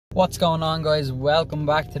What's going on, guys? Welcome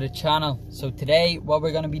back to the channel. So today what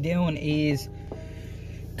we're going to be doing is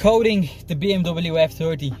coding the BMW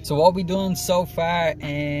F30. So what we've done so far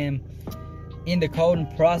in the coding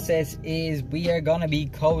process is we are going to be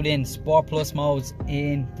coding Sport Plus modes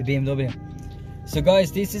in the BMW. So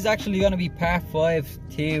guys, this is actually going to be part 5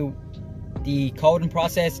 to the coding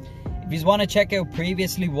process. If you want to check out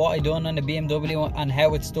previously what I done on the BMW and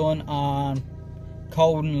how it's done on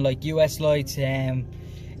coding like US lights,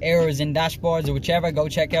 errors in dashboards or whichever, go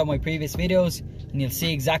check out my previous videos and you'll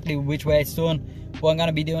see exactly which way it's done. But I'm going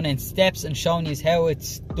to be doing it in steps and showing you how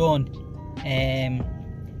it's done in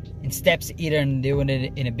steps, either than doing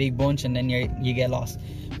it in a big bunch and then you get lost.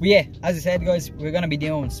 But yeah, as I said, guys, we're going to be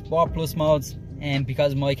doing Sport Plus modes, and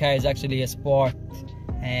because my car is actually a Sport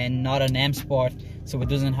and not an M Sport, so it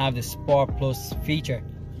doesn't have the Sport Plus feature.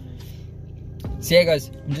 So yeah, guys,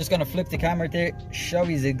 I'm just going to flip the camera there, show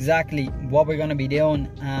you exactly what we're going to be doing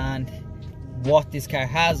and what this car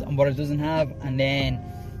has and what it doesn't have, and then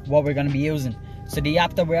what we're going to be using. So the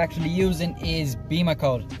app that we're actually using is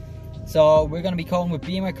Bimmercode. So we're going to be coding with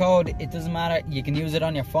Bimmercode. It doesn't matter, you can use it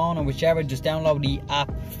on your phone or whichever. Just download the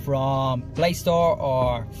app from Play Store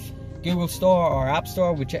or Google Store or App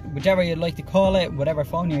Store, whichever you'd like to call it, whatever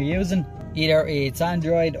phone you're using. Either it's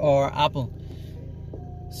Android or Apple.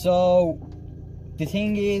 So the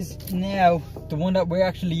thing is, now the one that we're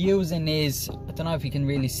actually using is, I don't know if you can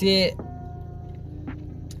really see it,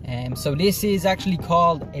 so this is actually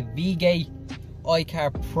called a V-Gate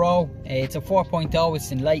iCar Pro. It's a 4.0, it's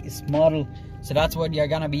the latest model, so that's what you're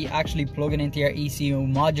gonna be actually plugging into your ECU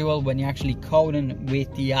module when you're actually coding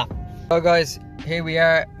with the app. So guys, here we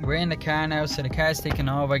are, we're in the car now, so the car's taking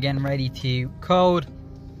over, getting ready to code.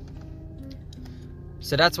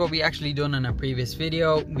 So that's what we actually done in our previous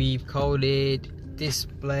video. We've coded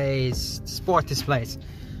displays, sport displays.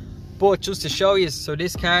 But just to show you, so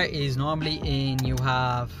this car is normally in, you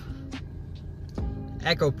have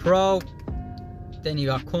Eco Pro, then you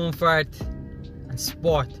got Comfort and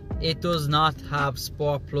Sport. It does not have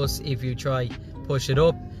Sport Plus. If you try push it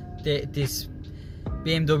up, this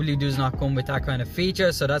BMW does not come with that kind of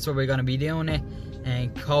feature. So that's what we're going to be doing it,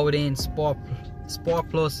 and coding Sport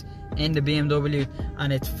Plus in the BMW,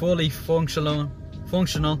 and it's fully functional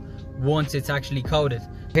once it's actually coded.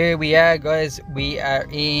 Here we are, guys, we are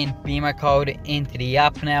in Bimmercode into the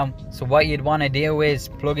app now. So what you'd want to do is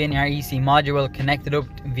plug in your EC module, connect it up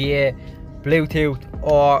via Bluetooth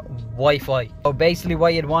or Wi-Fi. So basically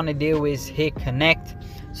what you'd want to do is hit connect.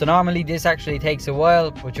 So normally this actually takes a while,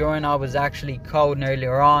 but during I was actually coding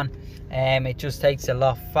earlier on, it just takes a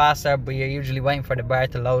lot faster, but you're usually waiting for the bar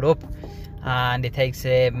to load up, and it takes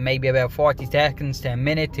maybe about 40 seconds to a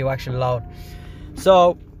minute to actually load.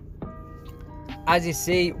 So as you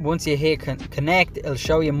see, once you hit connect, it'll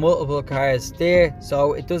show you multiple cars there.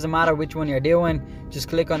 So it doesn't matter which one you're doing, just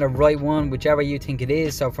click on the right one, whichever you think it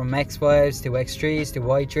is. So from X5s to X3s to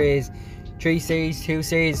Y3s, 3 Series, 2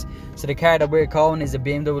 Series. So the car that we're calling is a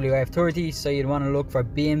BMW F30, so you'd want to look for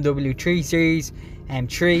BMW 3 Series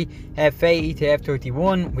and 3 F80 to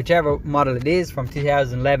F31, whichever model it is from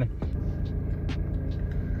 2011.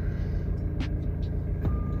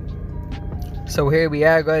 So here we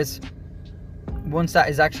are, guys. Once that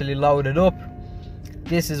is actually loaded up,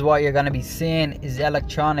 this is what you're going to be seeing is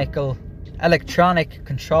electronic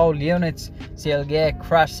control units. So you'll get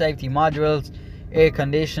crash safety modules, air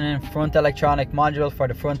conditioning, front electronic module for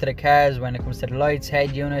the front of the cars when it comes to the lights,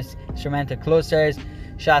 head units, instrumental clusters,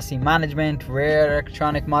 chassis management, rear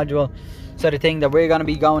electronic module. So the thing that we're going to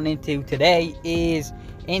be going into today is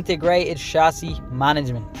integrated chassis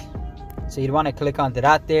management. So you'd want to click onto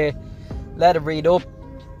that there, let it read up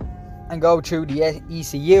and go through the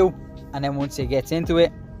ECU, and then once it gets into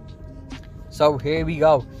it, so here we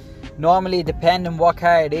go. Normally, depending what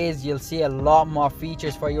car it is, you'll see a lot more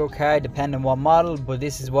features for your car depending what model, but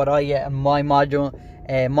this is what I get in my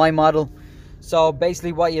model. So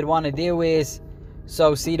basically what you'd want to do is,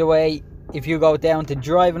 so see the way, if you go down to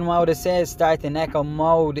driving mode, it says start in eco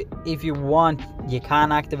mode. If you want, you can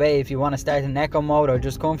activate. If you want to start in eco mode or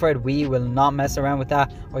just comfort, we will not mess around with that.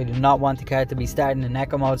 We do not want the car to be starting in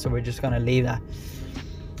eco mode, so we're just going to leave that.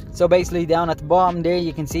 So basically down at the bottom there,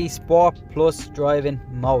 you can see Sport Plus driving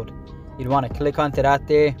mode. You'd want to click onto that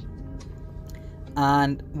there,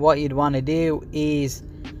 and what you'd want to do is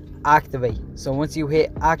activate. So once you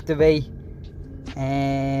hit activate,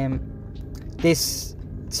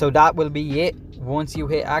 so that will be it. Once you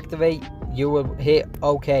hit activate, you will hit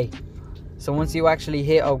OK. So once you actually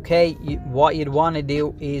hit OK, what you'd want to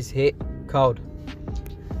do is hit code.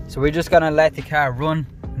 So we're just going to let the car run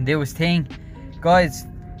and do its thing. Guys,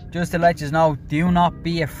 just to let you know, do not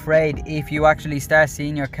be afraid if you actually start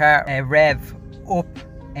seeing your car rev up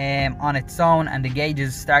on its own and the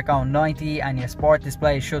gauges start going 90 and your sport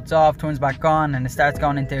display shuts off, turns back on, and it starts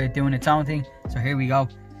going into doing its own thing. So here we go,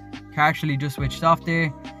 car actually just switched off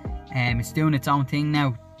there, it's doing its own thing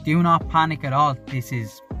now. Do not panic at all, this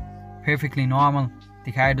is perfectly normal.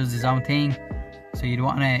 The car does its own thing, so you don't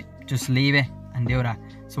want to just leave it and do that.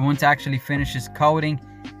 So once it actually finishes coding,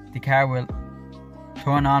 the car will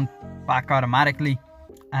turn on back automatically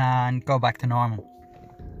and go back to normal.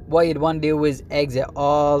 What you'd want to do is exit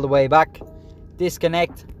all the way back,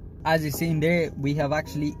 disconnect. As you've seen there, we have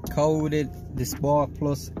actually coded the Sport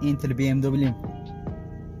Plus into the BMW.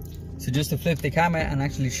 So just to flip the camera and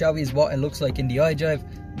actually show you what it looks like in the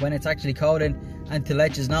iDrive when it's actually coded, and to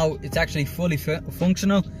let you know it's actually fully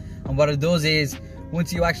functional. And what it does is,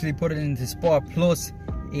 once you actually put it into Sport Plus,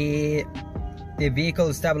 the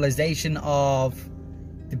vehicle stabilization of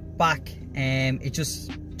the back, it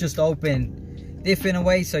just open diff in a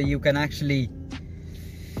way, so you can actually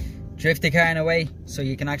drift the car in a way, so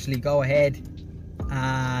you can actually go ahead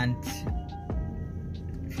and,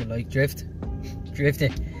 if you like, drift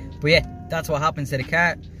it. But yeah, that's what happens to the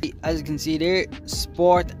car. As you can see there,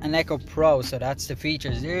 Sport and Eco Pro, so that's the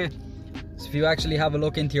features there. So if you actually have a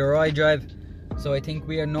look into your iDrive, so I think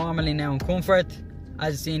we are normally now in Comfort.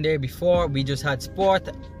 As you've seen there before, we just had Sport,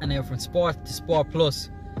 and now from Sport to Sport Plus.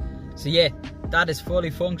 So yeah, that is fully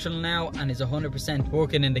functional now and is 100%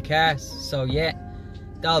 working in the car. So yeah,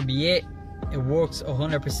 that'll be it. It works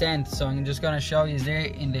 100%. So I'm just going to show you there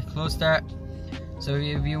in the cluster. So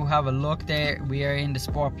if you have a look there, we are in the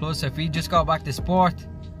Sport Plus. So if we just go back to Sport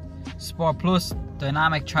Plus,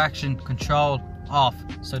 dynamic traction control off.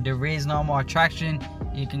 So there is no more traction.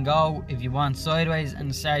 You can go, if you want, sideways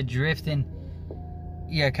and start drifting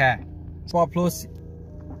your car. Sport Plus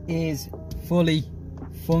is fully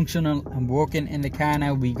functional and working in the car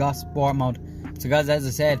now. We got sport mode. So guys, as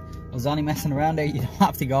I said, I was only messing around there. You don't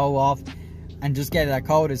have to go off and just get that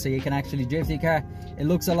coded so you can actually drift your car. It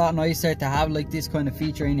looks a lot nicer to have like this kind of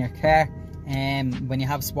feature in your car when you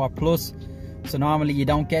have Sport Plus. So normally you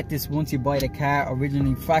don't get this once you buy the car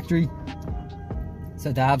originally factory.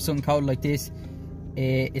 So to have something coded like this,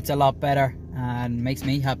 it's a lot better and makes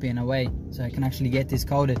me happy in a way. So I can actually get this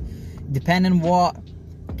coded. Depending what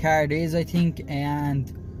car it is, I think,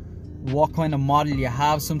 and what kind of model you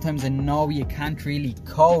have. Sometimes I know you can't really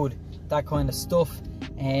code that kind of stuff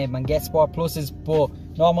and get Sport Pluses, but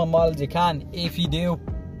normal models you can. If you do,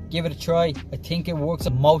 give it a try. I think it works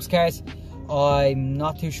on most cars. I'm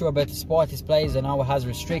not too sure about the Sport displays. I know it has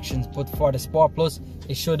restrictions, but for the Sport Plus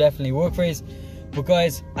it should definitely work for you. But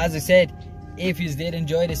guys, as I said, if you did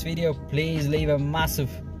enjoy this video, please leave a massive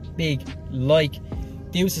big like.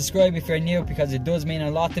 Do subscribe if you're new, because it does mean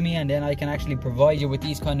a lot to me, and then I can actually provide you with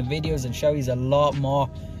these kind of videos and show you a lot more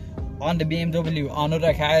on the BMW, on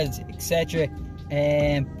other cars, etc.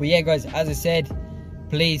 But yeah guys, as I said,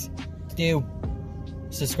 please do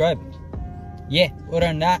subscribe. Yeah, other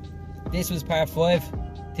than that, this was part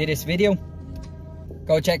 5 to this video.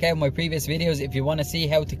 Go check out my previous videos if you want to see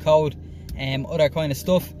how to code other kind of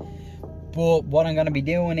stuff. But what I'm going to be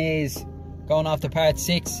doing is going off to part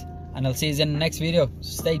 6, and I'll see you in the next video.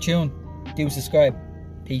 So stay tuned, do subscribe.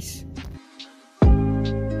 Peace.